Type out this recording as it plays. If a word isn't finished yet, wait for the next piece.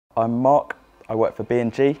I'm Mark, I work for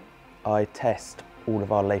B&G. I test all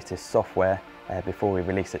of our latest software before we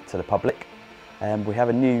release it to the public. We have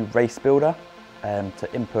a new race builder to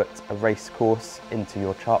input a race course into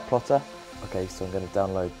your Chartplotter. Okay, so I'm going to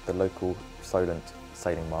download the local Solent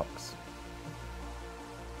sailing marks.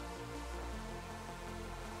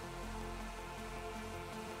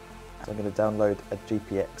 So I'm going to download a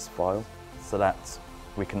GPX file so that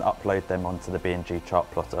we can upload them onto the B&G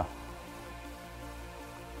Chartplotter.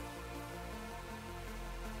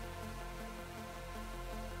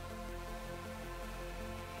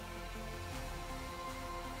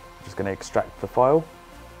 Just going to extract the file.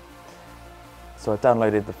 So I've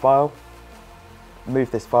downloaded the file, move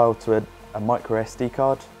this file to a MicroSD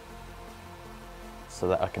card so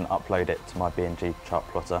that I can upload it to my B&G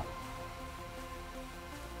Chartplotter.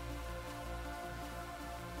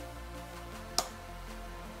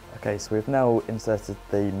 Okay, so we've now inserted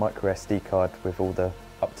the MicroSD card with all the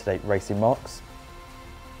up-to-date racing marks.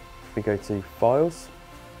 If we go to Files,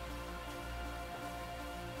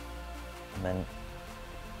 and then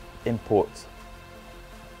import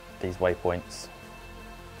these waypoints.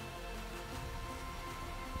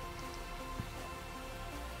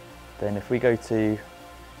 Then if we go to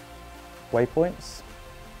waypoints,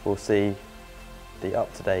 we'll see the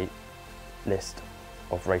up-to-date list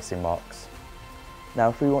of racing marks. Now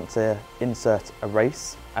if we want to insert a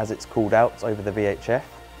race as it's called out over the VHF,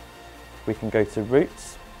 we can go to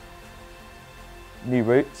Routes, New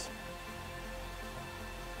Route,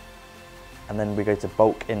 and then we go to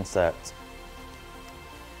Bulk Insert.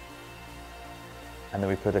 And then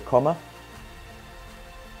we put a comma,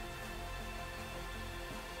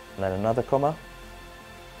 and then another comma,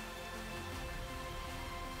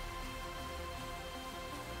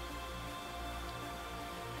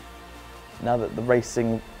 now that the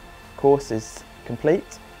racing course is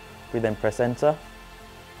complete, we then press enter.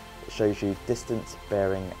 It shows you distance,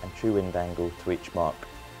 bearing and true wind angle to each mark.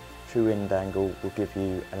 True wind angle will give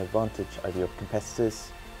you an advantage over your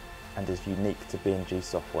competitors and is unique to B&G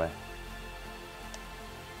software.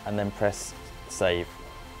 And then press save.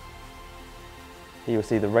 Here you'll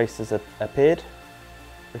see the race has appeared.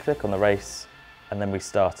 We click on the race and then we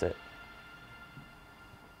start it.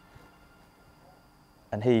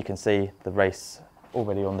 And here you can see the race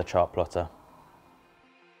already on the Chartplotter.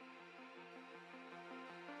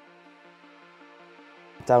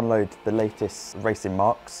 Download the latest racing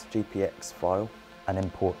marks GPX file and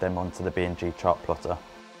import them onto the B&G Chartplotter.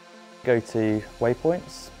 Go to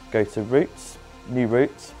Waypoints, go to Routes, New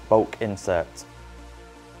Route, Bulk Insert.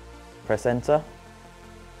 Press enter,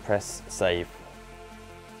 press save.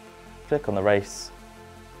 Click on the race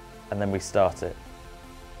and then we start it.